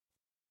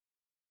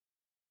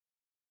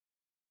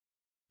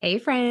Hey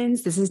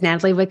friends, this is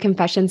Natalie with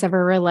Confessions of a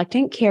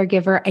Reluctant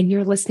Caregiver, and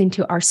you're listening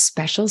to our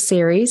special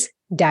series,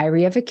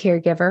 Diary of a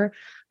Caregiver,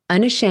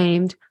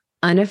 Unashamed,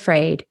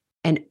 Unafraid,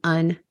 and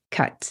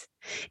Uncut.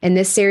 In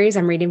this series,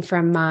 I'm reading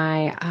from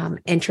my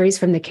entries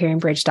from the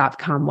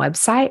caringbridge.com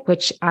website,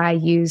 which I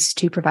use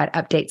to provide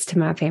updates to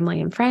my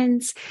family and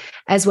friends,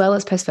 as well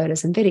as post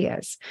photos and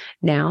videos.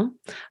 Now,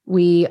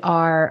 we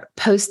are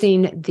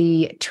posting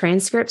the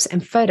transcripts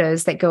and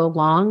photos that go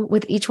along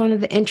with each one of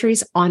the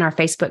entries on our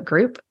Facebook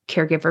group,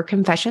 Caregiver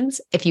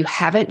Confessions. If you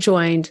haven't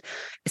joined,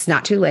 it's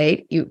not too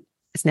late.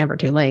 It's never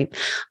too late.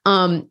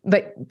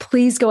 But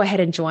please go ahead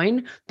and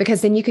join,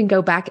 because then you can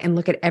go back and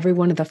look at every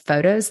one of the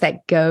photos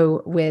that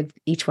go with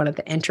each one of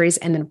the entries.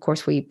 And then, of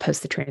course, we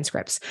post the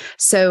transcripts.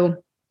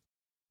 So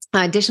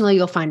additionally,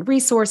 you'll find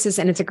resources,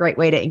 and it's a great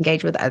way to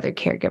engage with other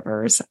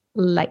caregivers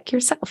like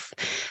yourself.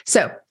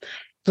 So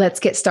let's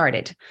get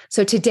started.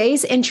 So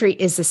today's entry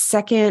is the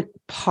second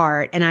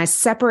part, and I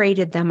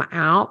separated them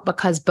out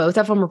because both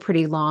of them are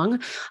pretty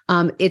long.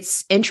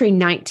 It's entry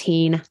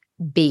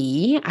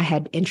 19B. I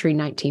had entry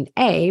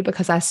 19A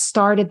because I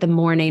started the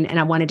morning and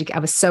I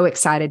was so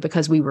excited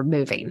because we were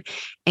moving.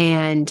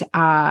 And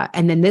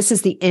then this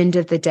is the end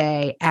of the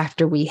day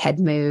after we had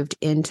moved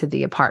into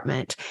the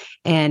apartment.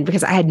 And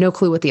because I had no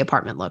clue what the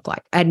apartment looked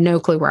like, I had no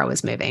clue where I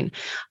was moving.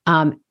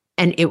 And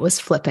it was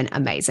flipping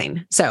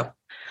amazing. So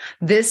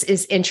this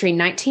is entry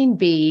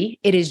 19B.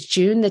 It is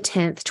June the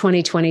 10th,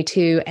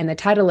 2022. And the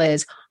title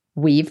is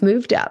We've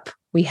Moved Up.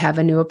 We Have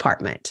a New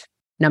Apartment,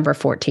 number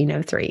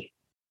 1403.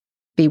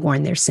 Be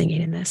warned, there's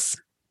singing in this.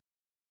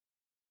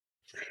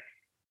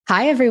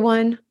 Hi,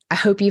 everyone. I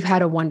hope you've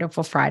had a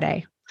wonderful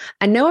Friday.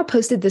 I know I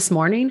posted this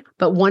morning,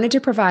 but wanted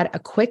to provide a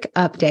quick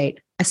update,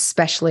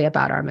 especially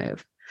about our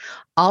move.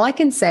 All I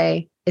can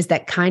say is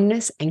that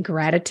kindness and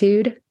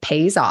gratitude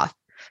pays off.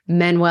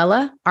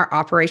 Manuela, our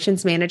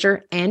operations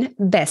manager and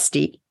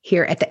bestie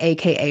here at the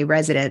AKA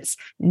residence,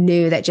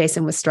 knew that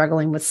Jason was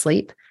struggling with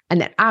sleep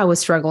and that I was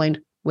struggling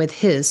with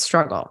his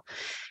struggle.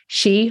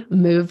 She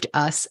moved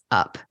us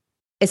up.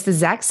 It's the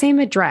exact same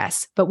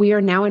address, but we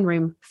are now in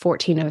room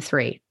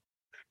 1403.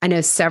 I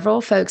know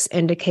several folks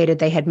indicated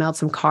they had mailed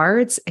some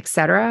cards,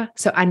 etc.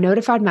 So I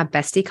notified my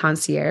bestie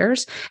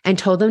concierge and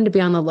told them to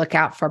be on the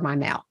lookout for my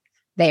mail.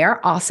 They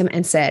are awesome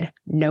and said,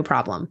 no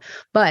problem.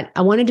 But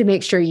I wanted to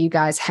make sure you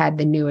guys had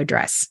the new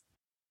address.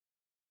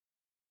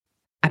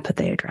 I put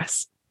the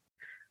address.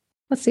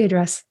 What's the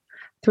address?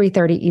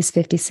 330 East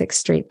 56th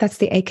Street. That's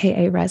the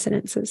AKA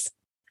residences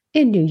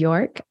in New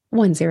York,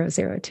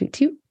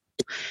 10022.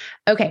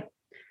 Okay.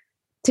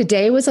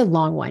 Today was a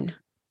long one.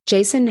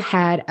 Jason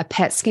had a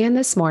PET scan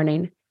this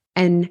morning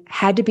and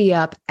had to be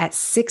up at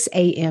 6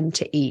 a.m.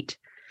 to eat.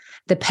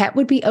 The PET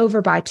would be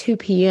over by 2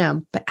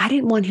 p.m., but I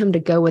didn't want him to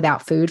go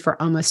without food for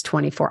almost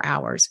 24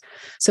 hours.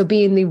 So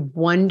being the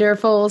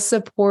wonderful,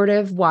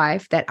 supportive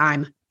wife that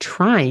I'm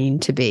trying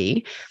to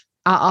be,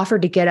 I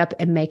offered to get up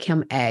and make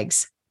him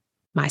eggs,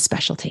 my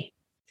specialty.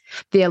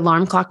 The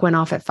alarm clock went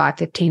off at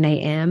 5:15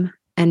 a.m.,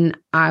 and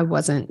I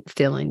wasn't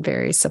feeling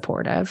very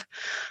supportive.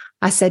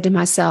 I said to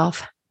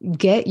myself,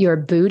 get your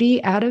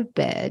booty out of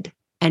bed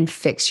and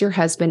fix your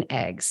husband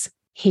eggs.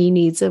 He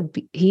needs a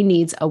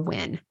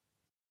win,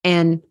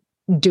 and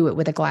do it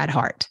with a glad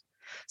heart.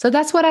 So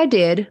that's what I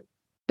did,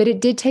 but it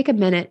did take a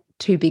minute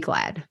to be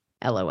glad.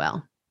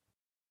 LOL.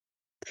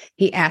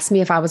 He asked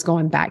me if I was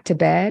going back to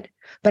bed,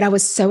 but I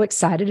was so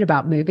excited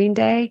about moving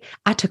day,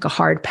 I took a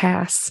hard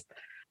pass.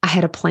 I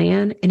had a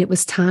plan, and it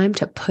was time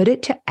to put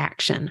it to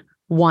action.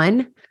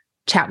 1,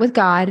 chat with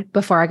God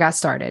before I got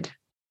started.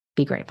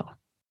 Be grateful.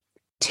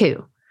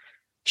 2,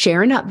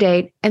 share an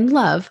update and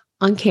love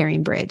on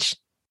CaringBridge.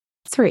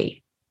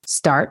 3,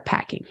 start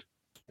packing.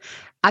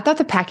 I thought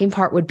the packing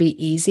part would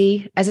be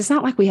easy, as it's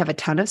not like we have a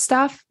ton of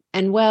stuff.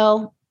 And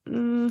well,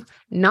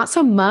 not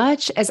so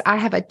much, as I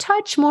have a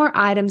touch more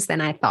items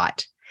than I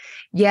thought.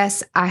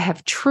 Yes, I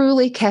have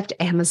truly kept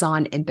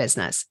Amazon in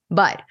business,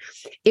 but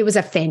it was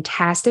a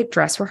fantastic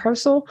dress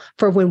rehearsal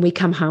for when we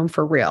come home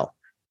for real.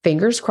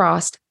 Fingers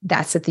crossed,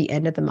 that's at the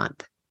end of the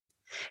month.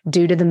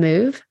 Due to the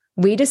move,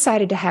 we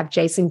decided to have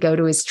Jason go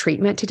to his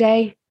treatment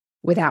today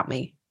without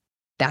me.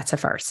 That's a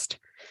first.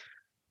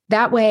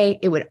 That way,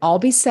 it would all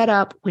be set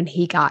up when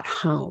he got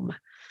home.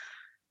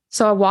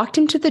 So I walked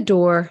him to the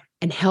door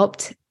and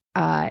helped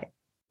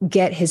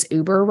get his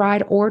Uber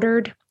ride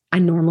ordered. I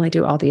normally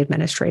do all the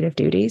administrative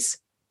duties.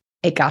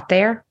 It got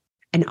there,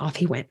 and off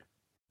he went.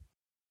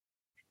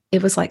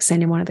 It was like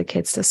sending one of the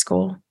kids to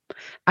school.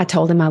 I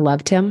told him I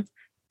loved him,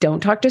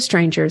 don't talk to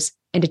strangers,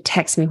 and to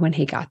text me when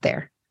he got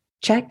there.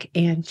 Check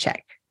and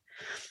check.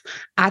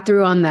 I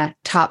threw on the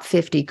top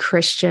 50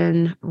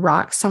 Christian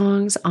rock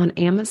songs on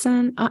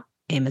Amazon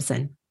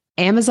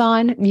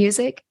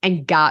Music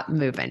and got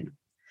moving.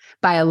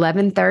 By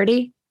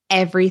 11:30,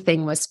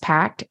 everything was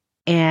packed,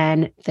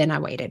 and then I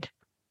waited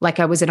like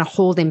I was in a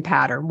holding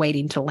pattern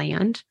waiting to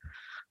land.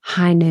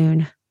 High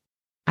noon,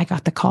 I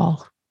got the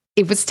call.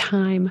 It was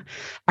time.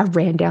 I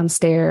ran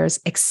downstairs,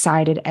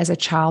 excited as a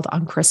child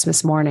on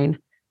Christmas morning.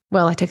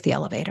 Well, I took the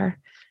elevator.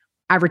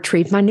 I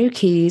retrieved my new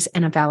keys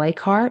and a valet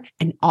cart,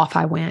 and off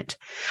I went.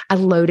 I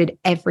loaded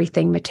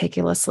everything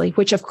meticulously,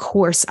 which of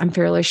course I'm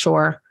fairly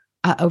sure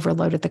I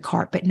overloaded the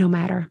cart, but no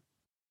matter.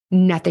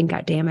 Nothing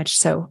got damaged.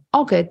 So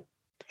all good.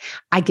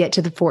 I get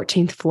to the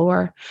 14th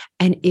floor,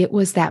 and it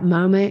was that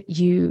moment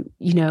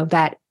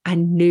that I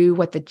knew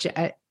what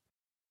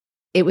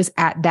it was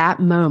at that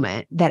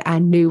moment that I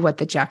knew what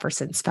the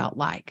Jeffersons felt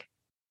like.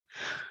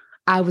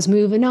 I was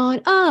moving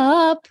on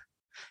up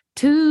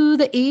to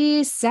the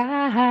east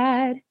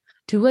side,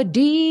 to a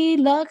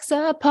deluxe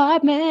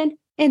apartment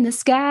in the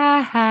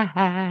sky.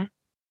 I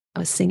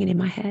was singing in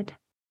my head.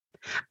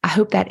 I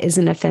hope that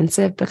isn't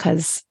offensive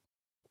because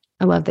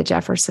I loved the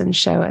Jefferson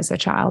show as a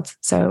child.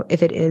 So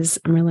if it is,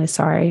 I'm really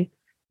sorry,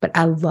 but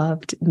I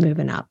loved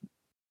moving up.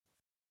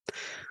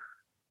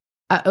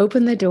 I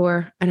opened the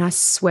door and I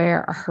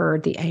swear I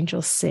heard the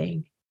angels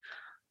sing.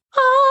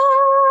 Ah!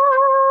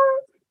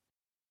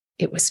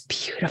 It was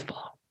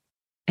beautiful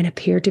and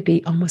appeared to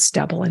be almost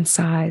double in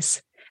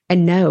size.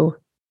 And no,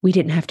 we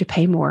didn't have to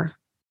pay more.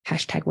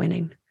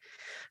 #winning.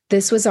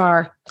 This was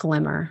our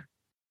glimmer,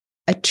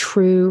 a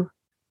true,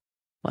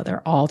 well,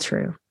 they're all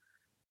true,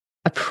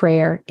 a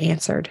prayer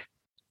answered.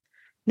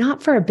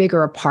 Not for a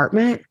bigger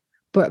apartment,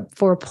 but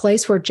for a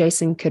place where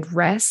Jason could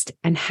rest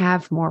and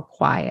have more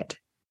quiet.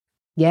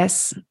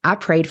 Yes, I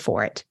prayed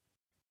for it.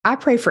 I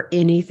pray for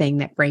anything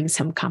that brings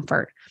him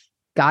comfort.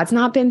 God's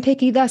not been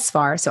picky thus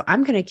far, so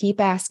I'm going to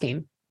keep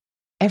asking.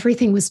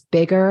 Everything was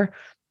bigger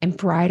and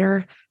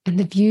brighter, and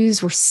the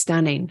views were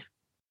stunning.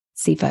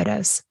 See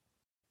photos.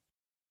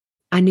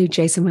 I knew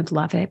Jason would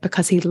love it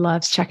because he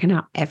loves checking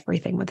out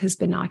everything with his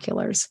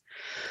binoculars.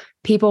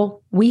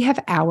 People, we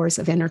have hours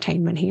of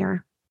entertainment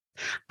here.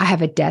 I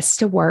have a desk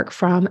to work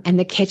from, and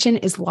the kitchen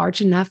is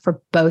large enough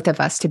for both of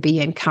us to be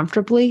in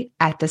comfortably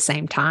at the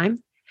same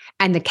time.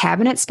 And the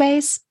cabinet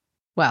space,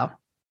 well,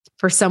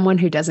 for someone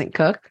who doesn't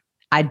cook,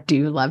 I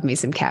do love me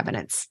some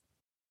cabinets.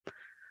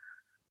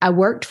 I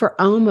worked for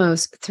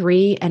almost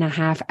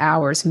 3.5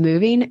 hours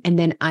moving and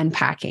then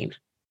unpacking.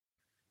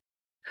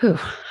 Whew,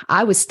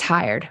 I was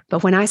tired,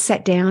 but when I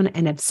sat down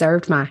and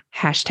observed my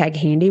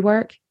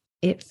 #handiwork,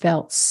 it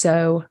felt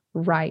so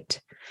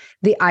right.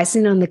 The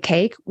icing on the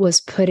cake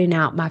was putting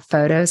out my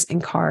photos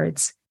and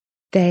cards.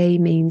 They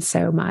mean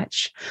so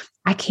much.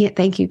 I can't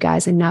thank you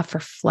guys enough for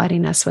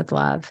flooding us with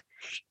love.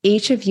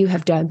 Each of you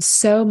have done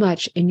so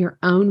much in your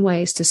own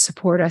ways to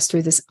support us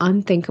through this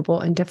unthinkable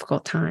and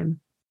difficult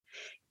time.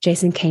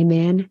 Jason came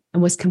in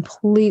and was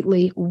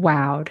completely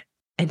wowed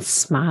and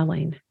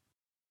smiling.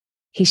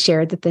 He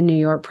shared that the New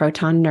York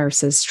Proton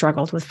nurses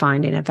struggled with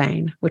finding a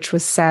vein, which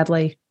was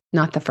sadly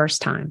not the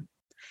first time.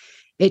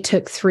 It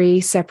took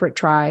 3 separate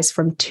tries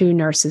from 2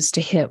 nurses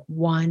to hit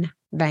one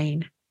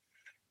vein.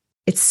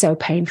 It's so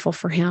painful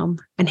for him,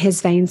 and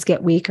his veins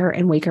get weaker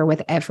and weaker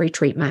with every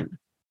treatment.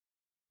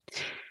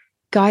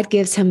 God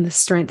gives him the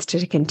strength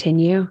to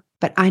continue,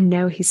 but I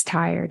know he's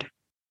tired.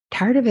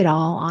 Tired of it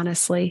all,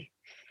 honestly.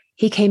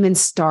 He came in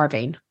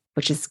starving,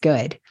 which is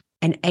good,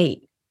 and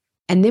ate.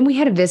 And then we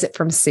had a visit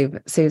from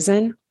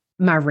Susan,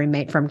 my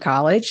roommate from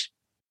college.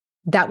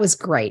 That was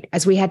great,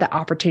 as we had the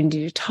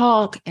opportunity to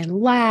talk and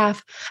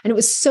laugh, and it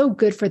was so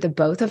good for the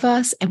both of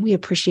us, and we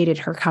appreciated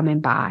her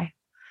coming by.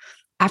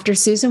 After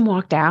Susan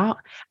walked out,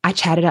 I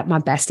chatted up my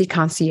bestie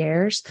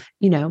concierge,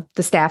 the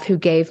staff who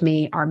gave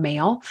me our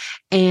mail,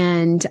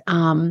 and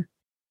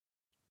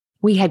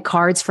we had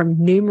cards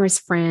from numerous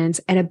friends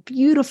and a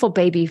beautiful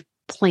baby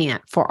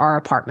plant for our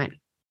apartment.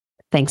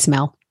 Thanks,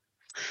 Mel.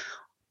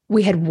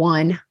 We had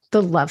won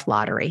the love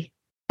lottery.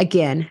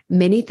 Again,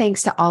 many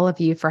thanks to all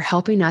of you for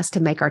helping us to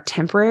make our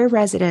temporary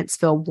residence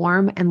feel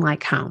warm and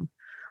like home.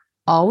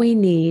 All we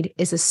need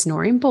is a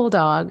snoring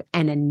bulldog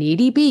and a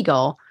needy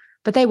beagle,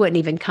 but they wouldn't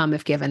even come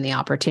if given the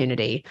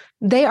opportunity.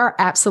 They are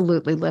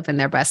absolutely living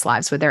their best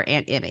lives with their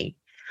Aunt Emmy.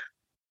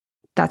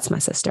 That's my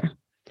sister.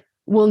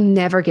 We'll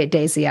never get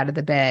Daisy out of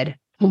the bed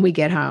when we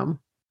get home,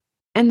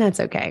 and that's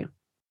okay.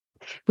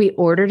 We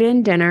ordered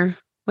in dinner,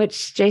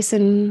 which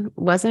Jason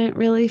wasn't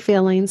really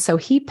feeling, so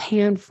he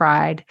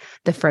pan-fried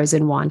the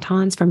frozen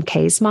wontons from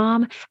Kay's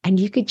mom, and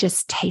you could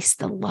just taste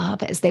the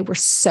love as they were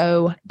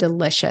so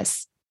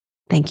delicious.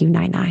 Thank you,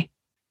 Nai.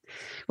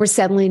 We're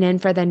settling in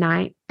for the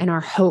night and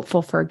are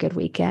hopeful for a good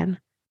weekend.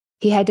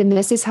 He had to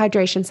miss his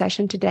hydration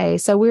session today,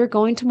 so we're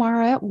going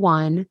tomorrow at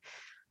 1.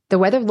 The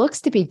weather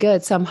looks to be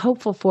good, so I'm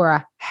hopeful for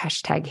a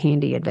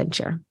 #handy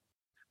adventure.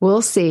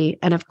 We'll see,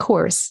 and of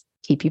course,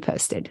 keep you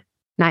posted.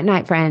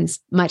 Night, friends.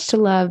 Much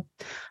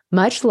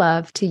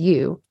love to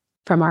you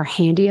from our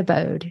handy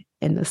abode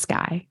in the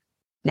sky.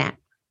 Nat.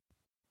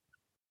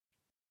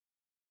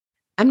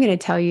 I'm going to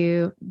tell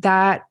you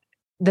that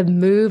the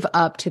move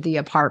up to the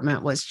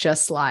apartment was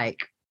just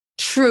like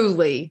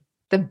truly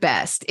the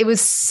best. It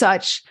was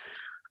such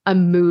a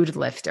mood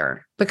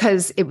lifter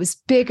because it was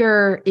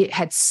bigger. It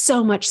had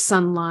so much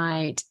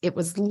sunlight. It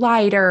was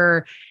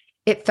lighter.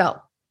 It felt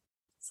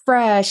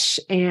fresh,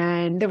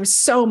 and there was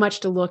so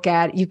much to look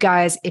at. You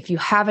guys, if you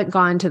haven't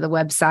gone to the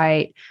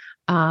website,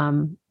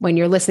 When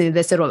you're listening to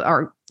this,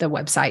 or the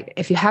website.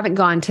 If you haven't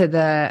gone to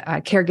the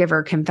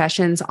Caregiver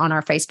Confessions on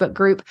our Facebook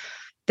group,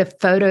 the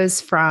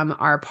photos from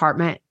our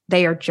apartment,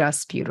 they are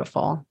just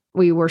beautiful.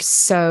 We were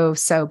so,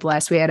 so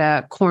blessed. We had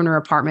a corner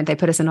apartment. They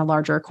put us in a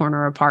larger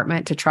corner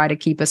apartment to try to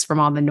keep us from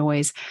all the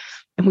noise.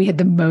 And we had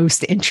the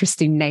most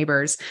interesting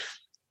neighbors.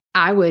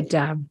 I would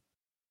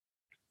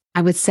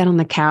sit on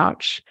the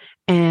couch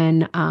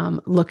and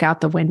look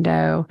out the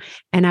window,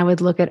 and I would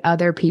look at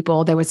other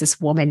people. There was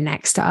this woman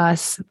next to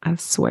us. I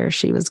swear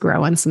she was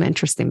growing some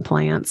interesting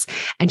plants,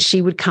 and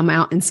she would come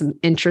out in some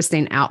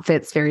interesting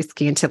outfits, very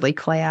scantily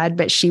clad,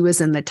 but she was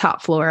in the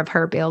top floor of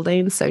her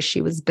building. So she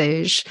was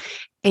beige.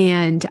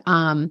 And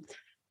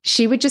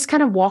she would just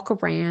kind of walk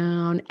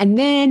around. And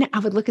then I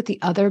would look at the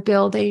other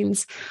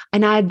buildings,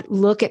 and I'd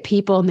look at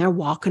people, and they're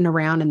walking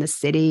around in the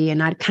city,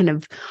 and I'd kind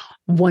of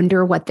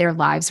wonder what their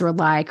lives were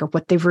like or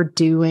what they were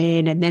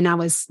doing. And then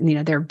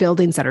there are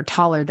buildings that are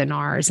taller than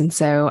ours. And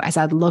so as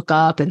I'd look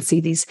up and see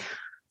these,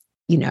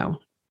 they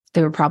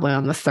were probably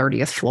on the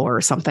 30th floor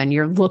or something,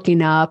 you're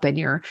looking up and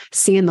you're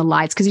seeing the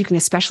lights, because you can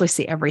especially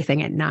see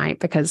everything at night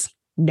because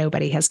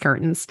nobody has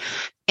curtains.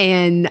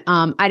 And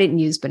I didn't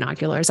use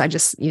binoculars. I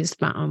just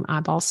used my own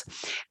eyeballs.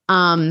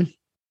 It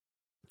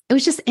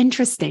was just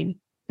interesting.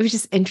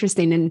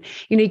 And,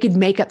 you could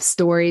make up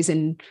stories,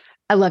 and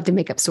I love to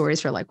make up stories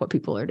for like what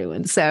people are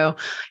doing. So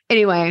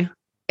anyway,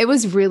 it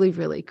was really,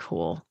 really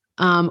cool.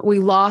 We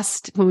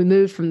lost when we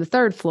moved from the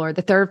third floor.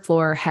 The third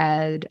floor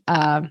had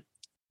a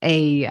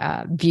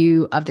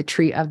view of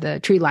the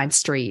tree-lined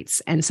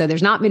streets. And so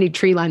there's not many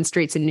tree-lined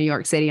streets in New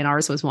York City, and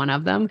ours was one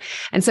of them.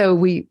 And so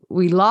we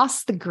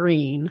lost the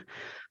green,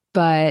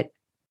 but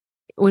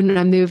when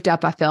I moved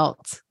up,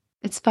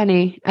 it's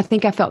funny. I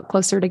think I felt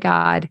closer to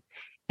God,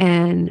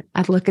 and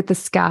I'd look at the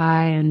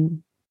sky,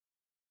 and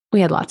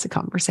we had lots of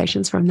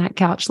conversations from that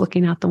couch,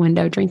 looking out the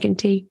window, drinking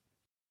tea.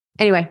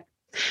 Anyway,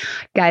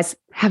 guys,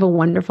 have a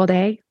wonderful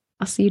day.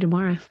 I'll see you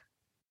tomorrow.